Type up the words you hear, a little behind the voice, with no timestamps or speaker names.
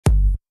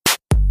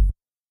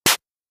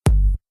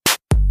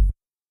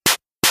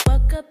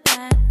up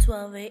at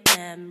 12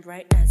 a.m.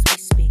 right as we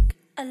speak.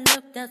 I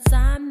looked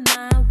outside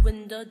my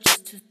window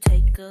just to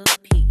take a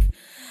peek.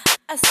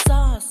 I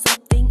saw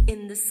something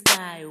in the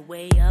sky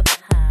way up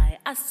high.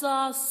 I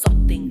saw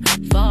something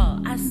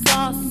fall. I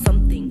saw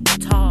something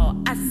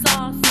tall. I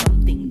saw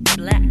something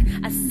black.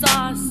 I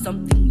saw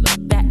something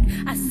look back.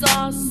 I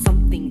saw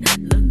something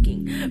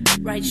looking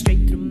right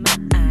straight through my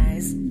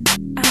eyes.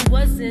 I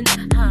wasn't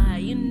high,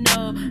 you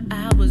know,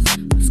 I was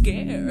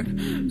scared.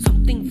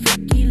 Something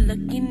freaky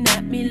looking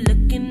at me,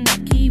 looking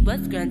like he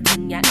was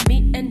grunting at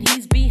me. And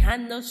he's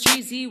behind those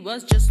trees, he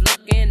was just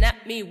looking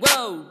at me.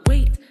 Whoa,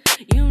 wait,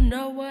 you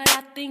know what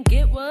I think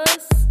it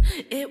was?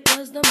 It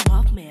was the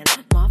Mothman,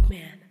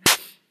 Mothman,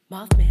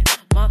 Mothman,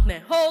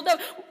 Mothman. Hold up,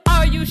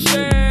 are you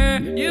sure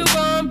you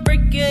weren't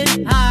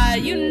freaking high?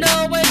 You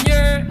know when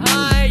you're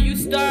high, you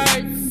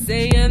start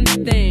saying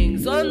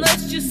things.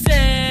 Unless you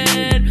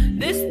said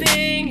this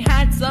thing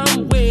had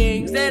some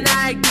wings, then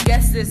I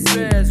guess this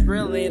is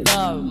really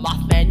the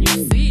Mothman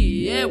you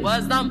see. It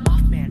was the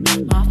Mothman,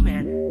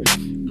 Mothman,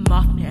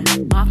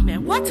 Mothman,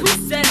 Mothman. What? Who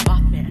said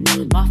Mothman?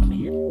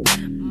 Mothman,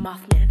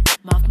 Mothman,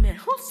 Mothman.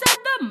 Who said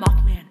the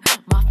Mothman?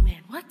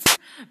 Mothman. What?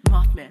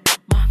 Mothman,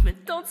 Mothman.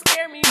 Don't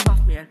scare me,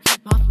 Mothman,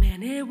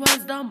 Mothman. It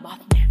was the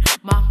Mothman,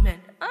 Mothman.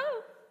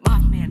 Oh,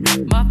 Mothman,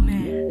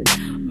 Mothman,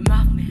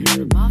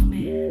 Mothman,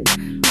 Mothman,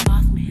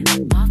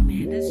 Mothman,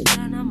 Mothman. It's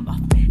gonna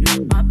Mothman,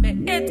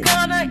 Mothman. It's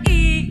gonna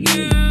eat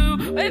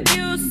you if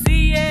you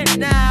see it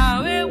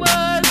now. It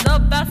was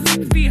about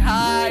 6 feet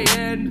high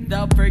in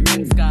the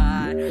freaking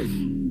sky.